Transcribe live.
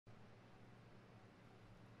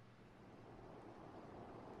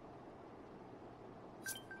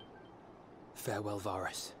Farewell,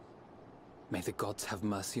 Varus. May the gods have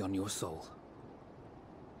mercy on your soul.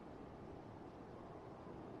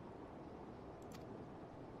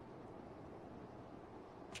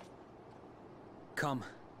 Come.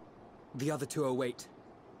 The other two await.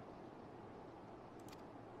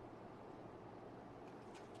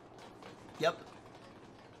 Yep.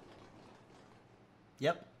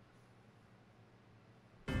 Yep.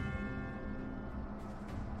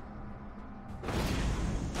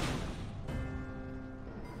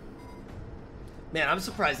 Man, I'm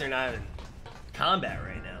surprised they're not in combat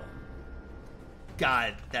right now.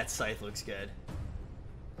 God, that scythe looks good.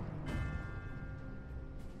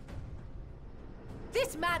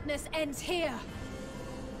 This madness ends here.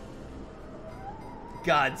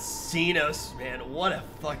 God, Xenos, man, what a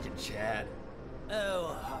fucking Chad.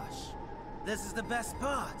 Oh, hush. This is the best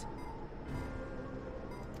part.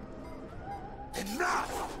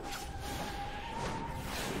 Enough!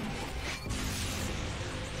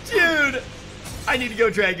 Dude! I need to go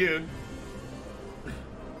Dragoon.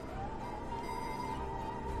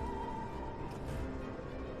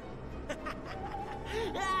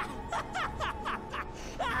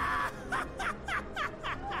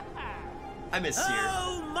 I miss Seer.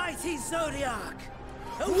 Oh, mighty Zodiac!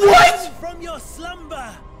 What? Awaken from your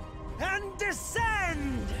slumber and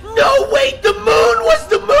descend! No, wait, the moon was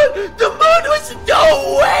the moon! The moon was...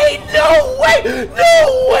 No way! No way!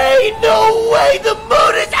 No way! No way! The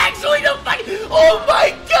moon is actually the fuck... Oh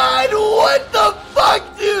my god! What the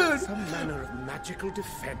fuck, dude? Some manner of magical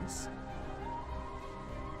defense?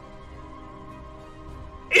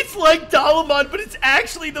 It's like Dalamon, but it's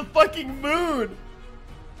actually the fucking moon!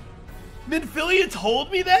 Minfilia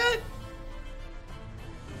told me that?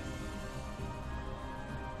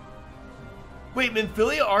 Wait,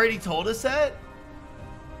 Minfilia already told us that?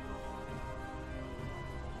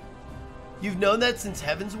 You've known that since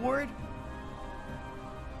Heaven's Ward?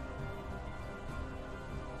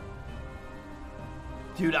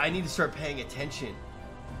 Dude, I need to start paying attention.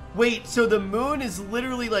 Wait, so the moon is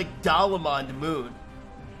literally like Dalamon moon.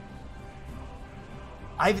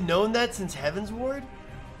 I've known that since Heaven's Ward?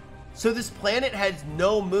 So this planet has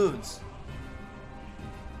no moons.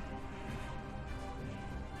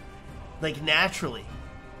 Like, naturally.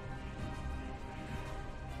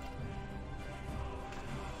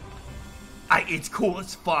 It's cool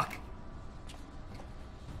as fuck.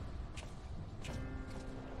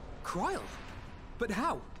 Kryl? But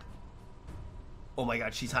how? Oh my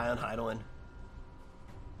god, she's high on Hydaelyn.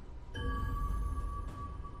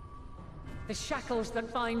 The shackles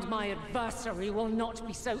that bind my adversary will not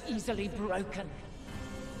be so easily broken.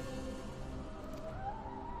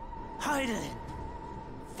 Hydaelyn,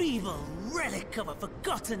 feeble relic of a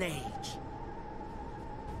forgotten age.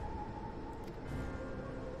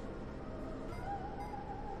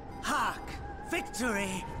 Hark!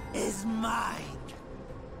 Victory is mine!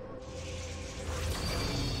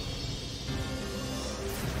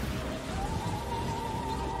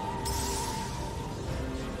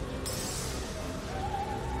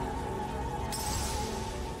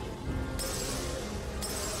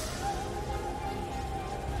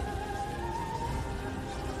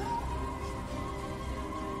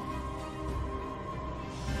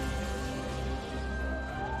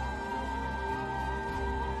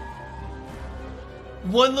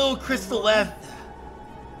 One little crystal left.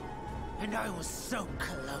 And I was so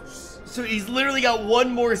close. So he's literally got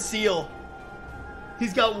one more seal.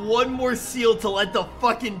 He's got one more seal to let the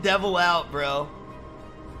fucking devil out, bro.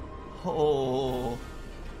 Oh.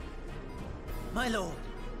 My lord,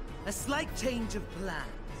 a slight change of plans.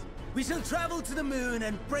 We shall travel to the moon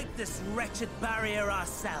and break this wretched barrier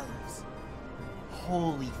ourselves.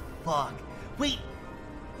 Holy fuck. Wait.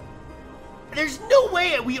 There's no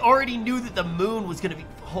way we already knew that the moon was gonna be...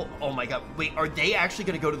 Oh my god. Wait, are they actually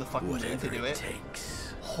gonna go to the fucking moon to do it?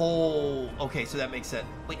 Takes. Okay, so that makes sense.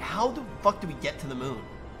 Wait, how the fuck do we get to the moon?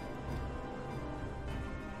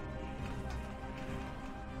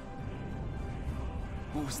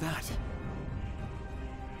 What was that?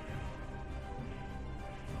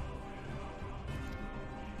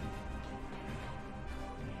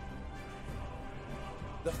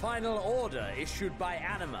 The final order issued by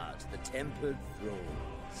Anima to the Tempered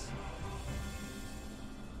Thralls.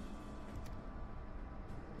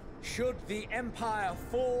 Should the Empire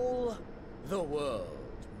fall, the world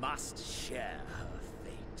must share her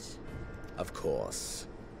fate. Of course,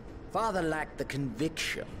 Father lacked the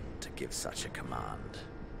conviction to give such a command.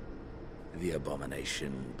 The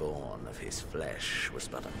abomination born of his flesh was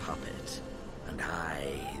but a puppet, and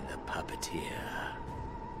I the puppeteer.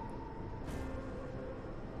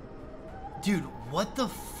 Dude, what the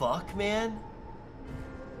fuck, man?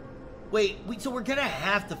 Wait, so we're gonna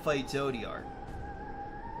have to fight Zodiark.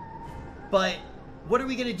 But what are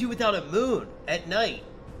we gonna do without a moon at night?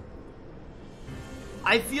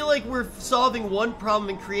 I feel like we're solving one problem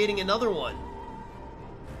and creating another one.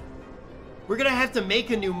 We're gonna have to make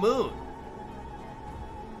a new moon.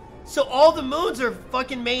 So all the moons are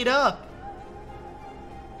fucking made up.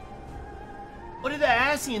 What do the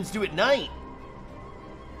Ascians do at night?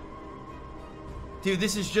 Dude,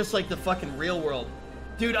 this is just like the fucking real world.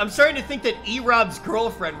 Dude, I'm starting to think that E-Rob's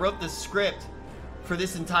girlfriend wrote the script for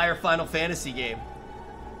this entire Final Fantasy game.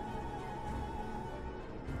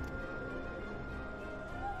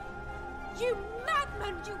 You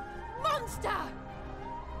madman, you monster!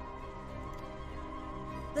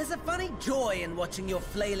 There's a funny joy in watching your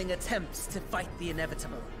flailing attempts to fight the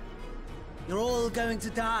inevitable. You're all going to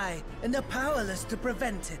die, and they're powerless to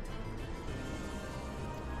prevent it.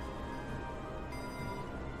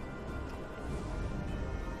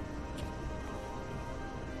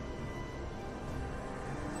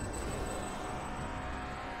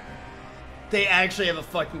 They actually have a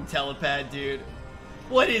fucking telepad, dude.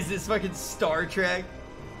 What is this, fucking Star Trek?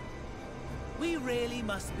 We really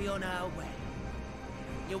must be on our way.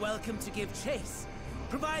 You're welcome to give chase,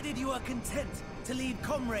 provided you are content to leave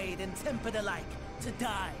comrade and tempered alike to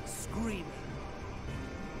die screaming.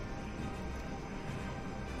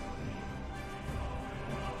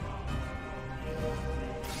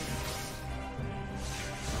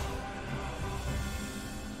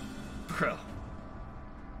 Bro.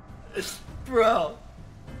 Bro.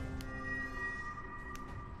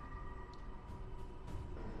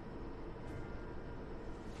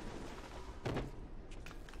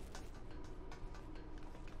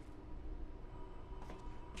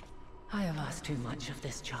 I have asked too much of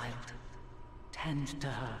this child. Tend to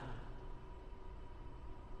her.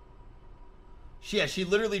 Yeah, she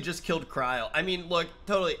literally just killed Cryle. I mean, look,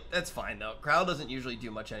 totally, that's fine though. Cryle doesn't usually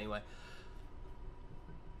do much anyway.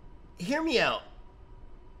 Hear me out.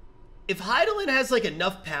 If Hydaelyn has like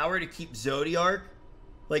enough power to keep Zodiark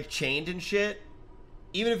like chained and shit,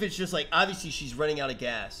 even if it's just like, obviously she's running out of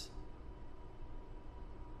gas.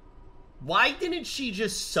 Why didn't she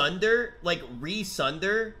just sunder, like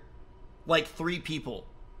re-sunder, like 3 people?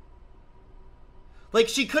 Like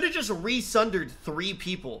she could have just re-sundered 3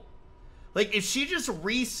 people. Like if she just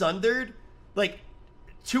re-sundered like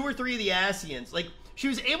 2 or 3 of the Ascians, like she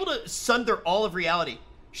was able to sunder all of reality.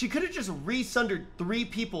 She could have just re-sundered 3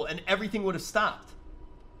 people and everything would have stopped.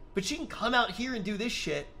 But she can come out here and do this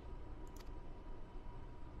shit.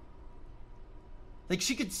 Like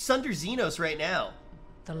she could sunder Xenos right now.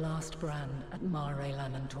 The last brand at Mare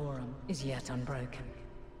Lamentorum is yet unbroken.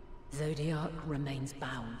 Zodiark remains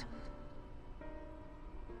bound.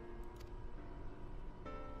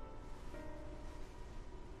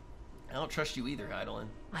 I don't trust you either, Hydaelyn.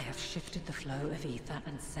 I have shifted the flow of ether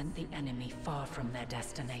and sent the enemy far from their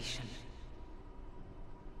destination.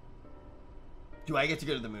 Do I get to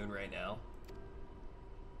go to the moon right now?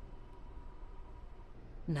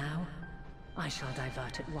 Now, I shall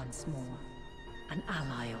divert it once more. An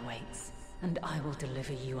ally awaits, and I will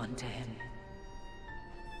deliver you unto him.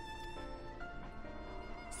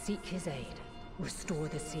 Seek his aid. Restore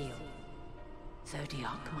the seal.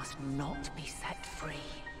 Zodiark must not be set free.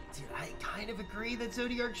 Dude, I kind of agree that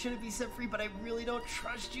Zodiark shouldn't be set free, but I really don't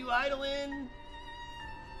trust you, Hydaelyn.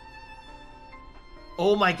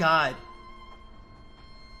 Oh my god.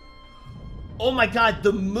 Oh my god,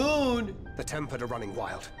 the moon! The Tempered are running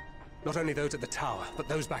wild. Not only those at the tower, but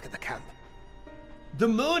those back at the camp. The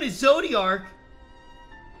moon is Zodiark,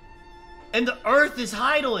 and the earth is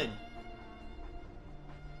Hydaelyn.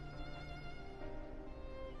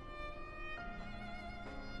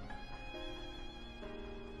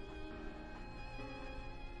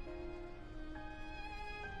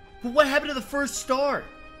 But what happened to the first star?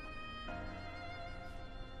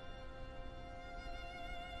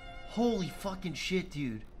 Holy fucking shit,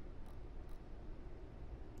 dude.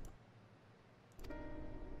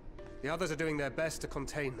 The others are doing their best to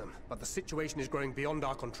contain them, but the situation is growing beyond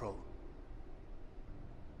our control.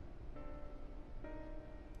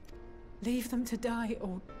 Leave them to die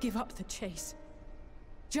or give up the chase.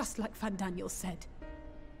 Just like Van Daniel said.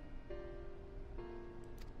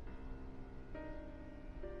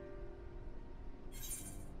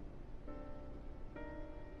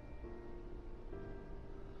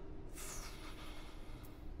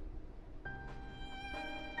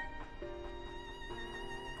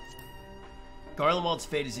 Garlemald's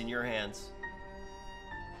fate is in your hands.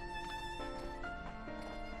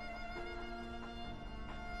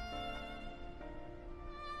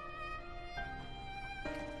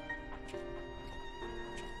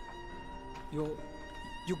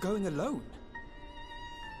 You're You're going alone.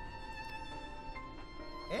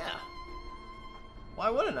 Yeah. Why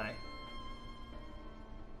wouldn't I?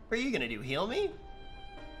 What are you gonna do, heal me?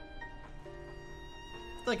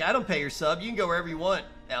 Look, I don't pay your sub. You can go wherever you want,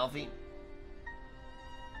 Alfie.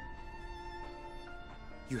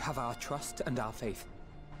 You have our trust and our faith.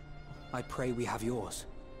 I pray we have yours.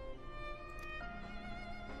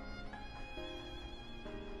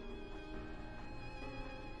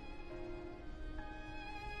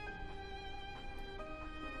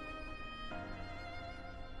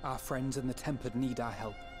 Our friends and the Tempered need our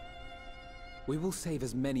help. We will save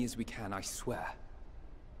as many as we can, I swear.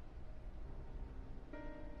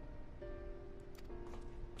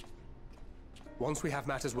 Once we have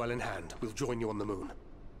matters well in hand, we'll join you on the moon.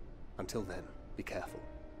 Until then, be careful.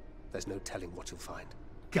 There's no telling what you'll find.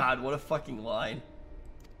 God, what a fucking line.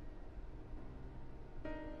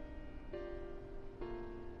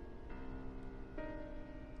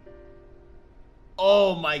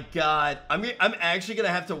 Oh my God. I'm actually gonna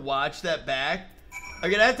have to watch that back.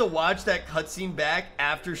 I'm gonna have to watch that cutscene back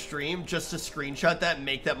after stream just to screenshot that and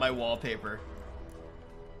make that my wallpaper.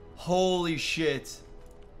 Holy shit.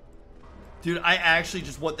 Dude, I actually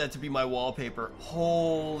just want that to be my wallpaper.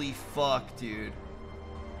 Holy fuck, dude.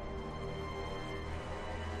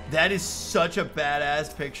 That is such a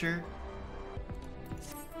badass picture.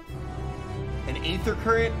 An aether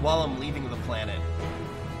current while I'm leaving the planet.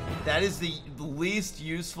 That is the least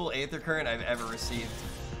useful aether current I've ever received.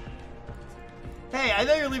 Hey, I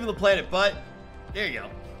know you're leaving the planet, but there you go.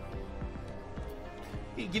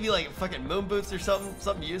 Give you like fucking moon boots or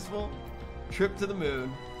something useful. Trip to the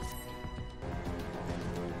moon.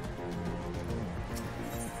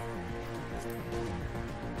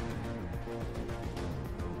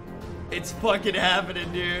 It's fucking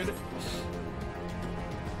happening, dude.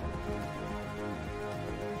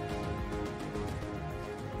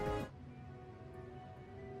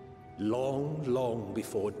 Long, long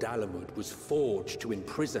before Dalamud was forged to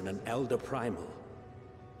imprison an Elder Primal,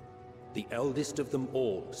 the eldest of them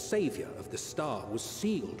all, savior of the star, was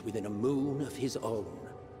sealed within a moon of his own.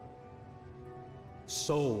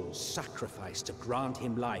 Souls sacrificed to grant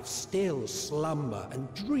him life still slumber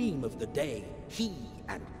and dream of the day he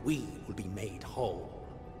and we will be made whole.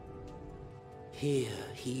 Here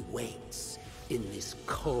he waits, in this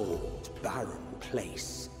cold, barren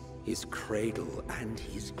place, his cradle and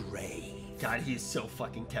his grave. God, he's so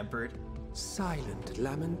fucking tempered. Silent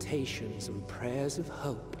lamentations and prayers of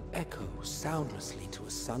hope echo soundlessly to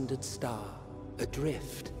a sundered star,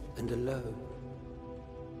 adrift and alone.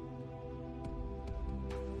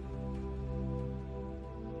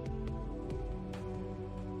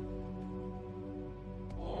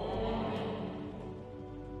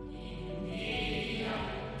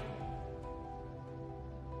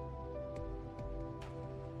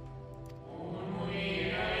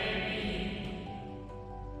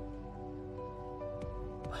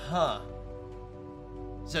 Huh.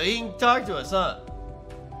 So he can talk to us, huh?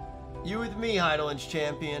 You with me, Heideland's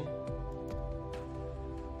champion.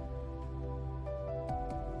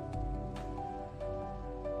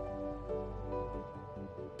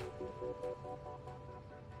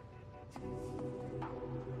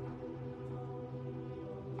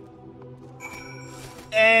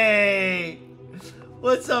 Hey!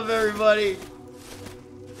 What's up, everybody?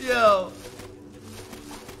 Yo!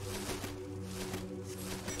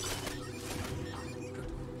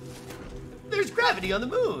 There's gravity on the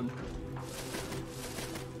moon.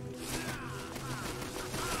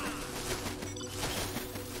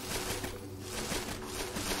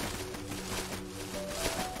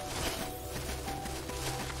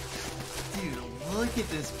 Dude, look at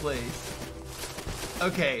this place.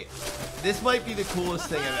 Okay, this might be the coolest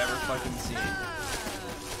thing I've ever fucking seen.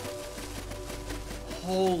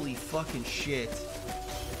 Holy fucking shit.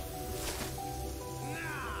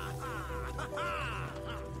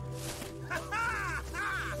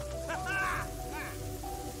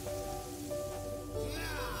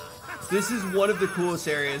 This is one of the coolest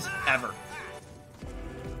areas ever.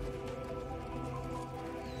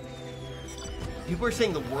 People are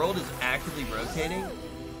saying the world is actively rotating.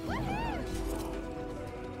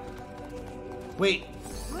 Wait,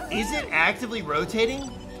 is it actively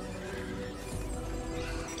rotating?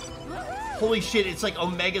 Holy shit, it's like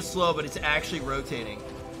omega slow, but it's actually rotating.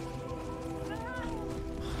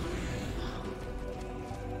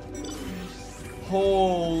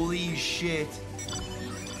 Holy shit.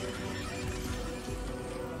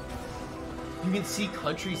 You can see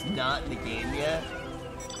countries not in the game yet.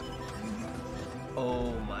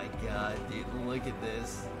 Oh my god, dude, look at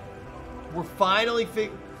this. We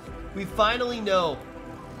finally know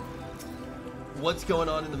what's going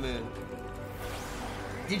on in the moon.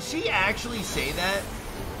 Did she actually say that?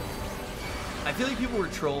 I feel like people were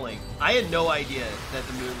trolling. I had no idea that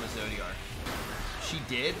the moon was Zodiark. She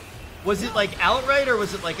did? Was it like outright or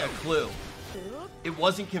was it like a clue? It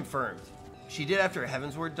wasn't confirmed. She did after a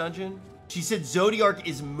Heavensward dungeon. She said Zodiark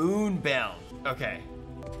is moonbound. Okay.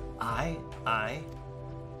 I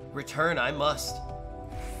return I must.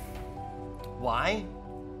 Why?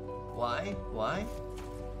 Why?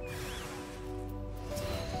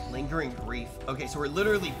 Lingering grief. Okay, so we're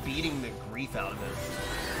literally beating the grief out of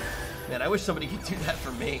him. Man, I wish somebody could do that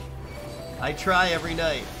for me. I try every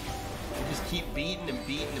night. We just keep beating and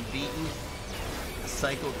beating and beating. The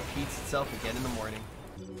cycle repeats itself again in the morning.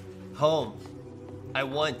 Home. I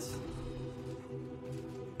want.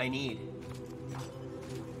 I need.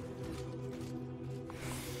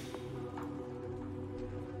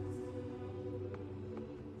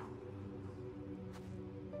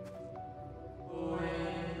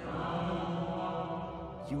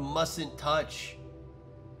 You mustn't touch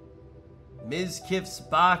Ms. Kiff's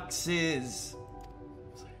boxes.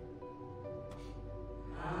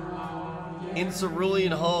 In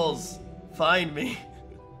cerulean halls, find me.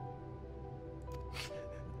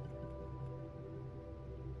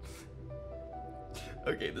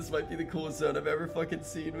 Okay, this might be the coolest zone I've ever fucking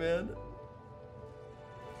seen, man.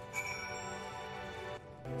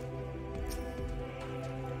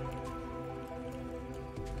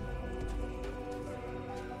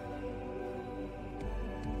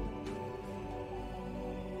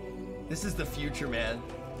 This is the future, man.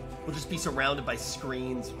 We'll just be surrounded by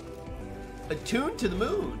screens. Attuned to the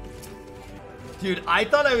moon. Dude, I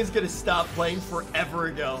thought I was gonna stop playing forever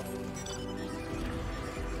ago.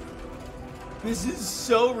 This is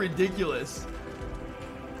so ridiculous.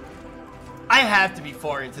 I have to be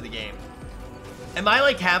far into the game. Am I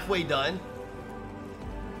like halfway done?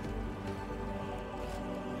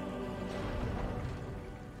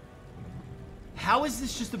 How is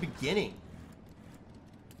this just the beginning?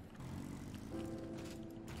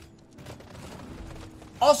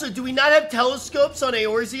 Also, do we not have telescopes on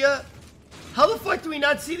Eorzea? How the fuck do we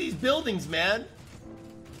not see these buildings, man?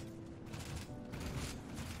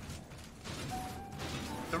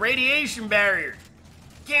 The radiation barrier.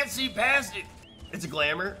 Can't see past it. It's a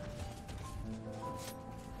glamour.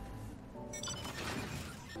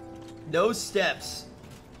 No steps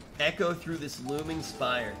echo through this looming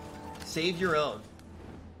spire. Save your own.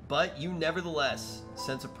 But you nevertheless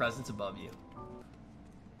sense a presence above you.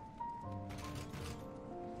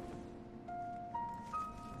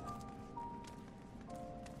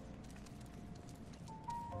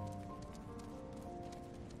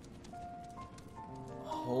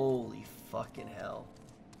 Holy fucking hell.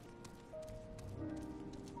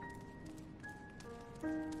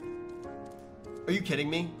 Are you kidding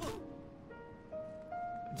me?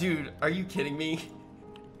 Dude, are you kidding me?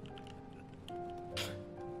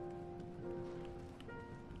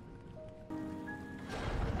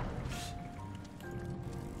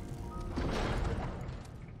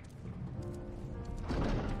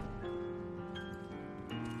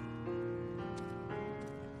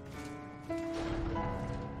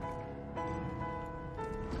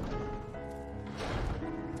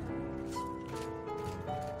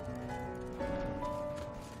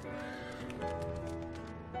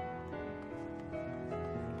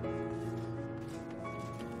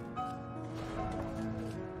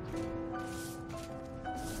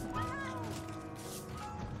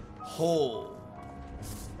 Hole.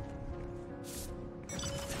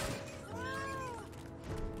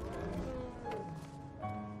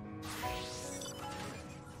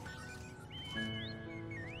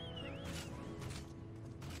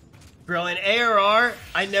 Bro, in ARR,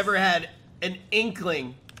 I never had an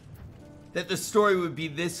inkling that the story would be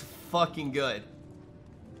this fucking good.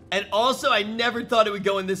 And also, I never thought it would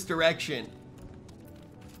go in this direction.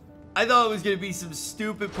 I thought it was gonna be some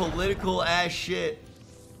stupid political ass shit.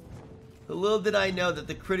 But little did I know that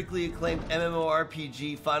the critically acclaimed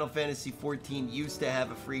MMORPG Final Fantasy XIV used to have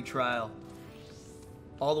a free trial.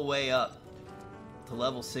 All the way up to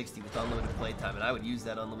level 60 with unlimited playtime, and I would use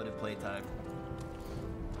that unlimited playtime.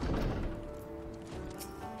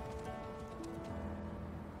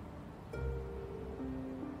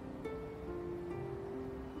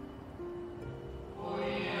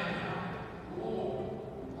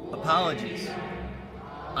 Apologies.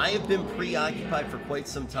 I have been preoccupied for quite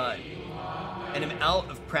some time, and am out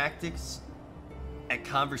of practice at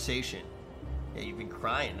conversation. Yeah, you've been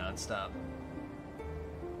crying nonstop.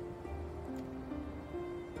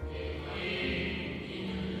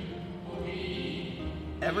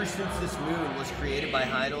 Ever since this moon was created by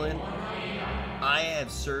Hydaelyn, I have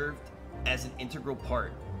served as an integral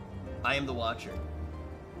part. I am the Watcher.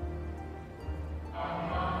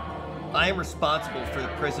 I am responsible for the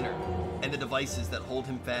prisoner and the devices that hold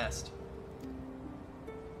him fast.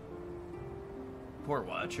 Poor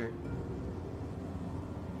Watcher.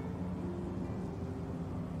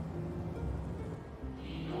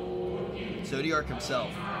 Zodiark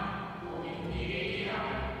himself.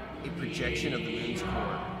 A projection of the moon's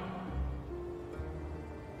core.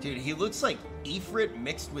 Dude, he looks like Ifrit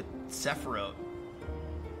mixed with Sephiroth.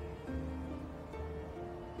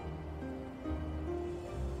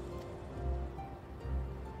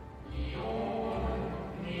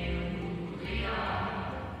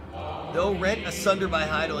 Though rent asunder by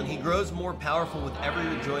Hydaelyn, he grows more powerful with every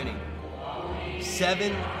rejoining.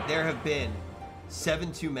 7 there have been.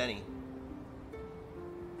 7 too many.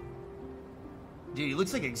 Dude, he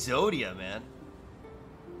looks like Exodia, man.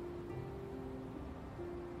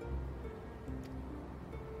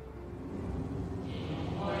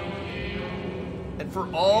 And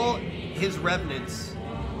for all his revenants,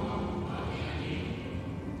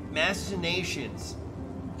 machinations,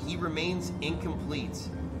 he remains incomplete.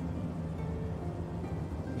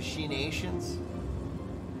 Machinations?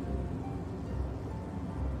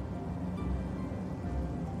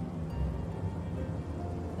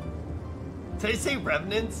 Did I say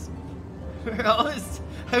revenants? I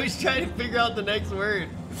was trying to figure out the next word.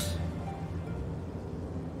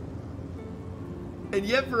 And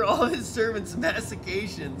yet for all his servants'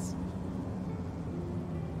 mastications.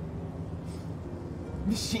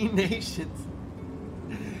 Machinations.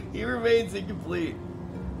 He remains incomplete.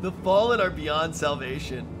 The fallen are beyond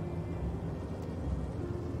salvation.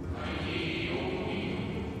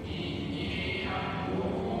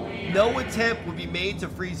 No attempt would be made to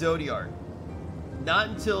free Zodiark. Not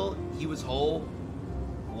until he was whole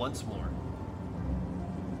once more.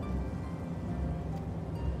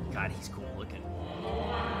 God, he's cool looking.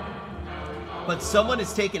 But someone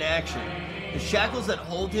has taken action. The shackles that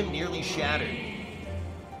hold him nearly shattered.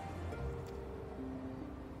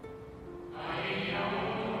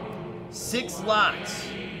 Six locks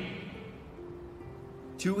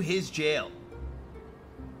to his jail.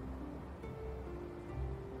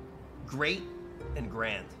 Great and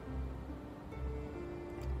grand.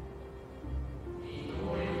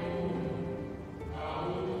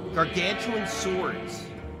 Gargantuan swords,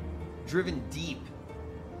 driven deep,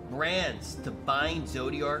 brands to bind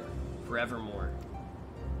Zodiark forevermore.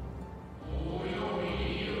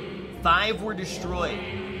 5 were destroyed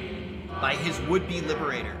by his would-be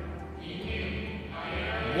liberator.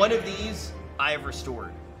 1 of these I have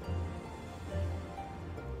restored.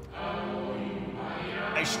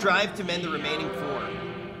 I strive to mend the remaining 4,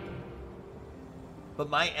 but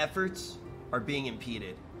my efforts are being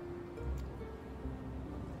impeded.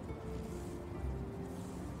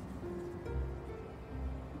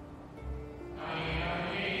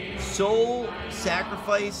 Souls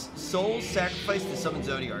sacrifice to summon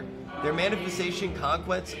Zodiark. Their manifestation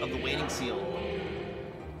conquests of the waning seal.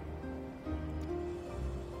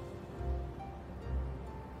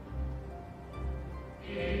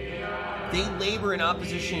 They labor in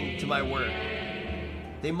opposition to my work.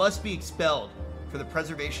 They must be expelled for the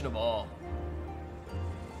preservation of all.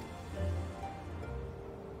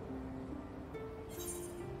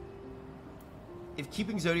 If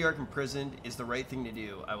keeping Zodiark imprisoned is the right thing to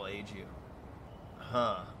do, I will aid you.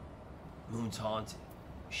 Huh. Moon's haunted.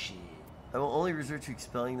 Shit. I will only resort to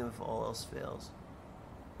expelling them if all else fails.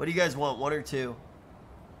 What do you guys want, 1 or 2?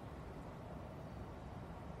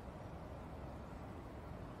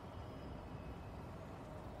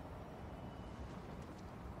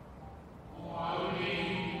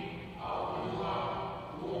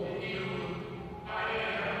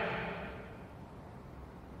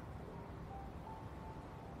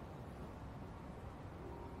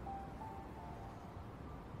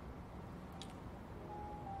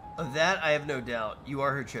 Of that, I have no doubt. You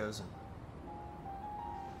are her chosen.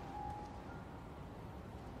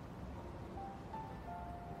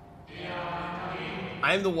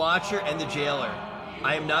 I am the Watcher and the Jailer.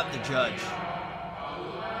 I am not the Judge.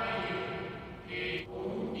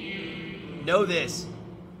 Know this.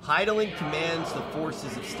 Hydaelyn commands the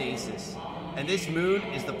forces of stasis, and this moon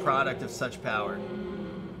is the product of such power.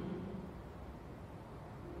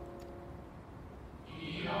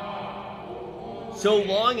 So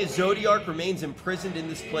long as Zodiark remains imprisoned in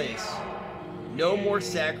this place, no more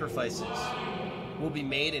sacrifices will be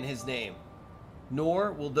made in his name,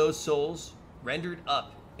 nor will those souls rendered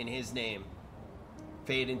up in his name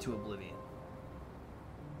fade into oblivion.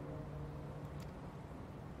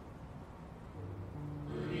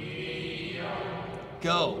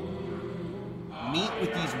 Go. Meet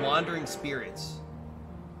with these wandering spirits.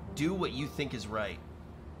 Do what you think is right.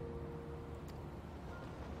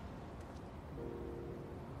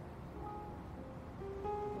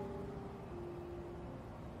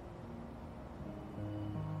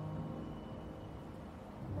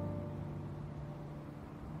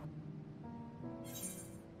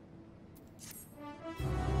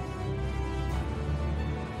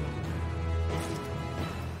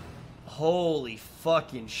 Holy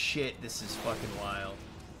fucking shit, this is fucking wild.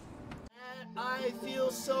 I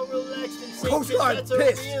feel so relaxed and safe. Coast Guard that's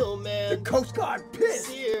pissed. A real man. The Coast Guard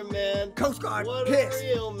pissed. Here, man. Coast Guard what pissed. A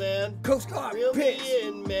real man. Coast Guard Reel pissed. Me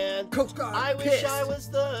in, man. Coast Guard I pissed. wish I was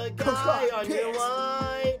the Coast guy Guard on your pissed.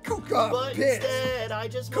 line. Coast Guard but pissed. instead, I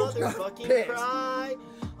just Coast Guard motherfucking pissed. cry.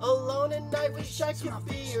 Alone and I wish I could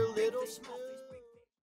be your little spoon.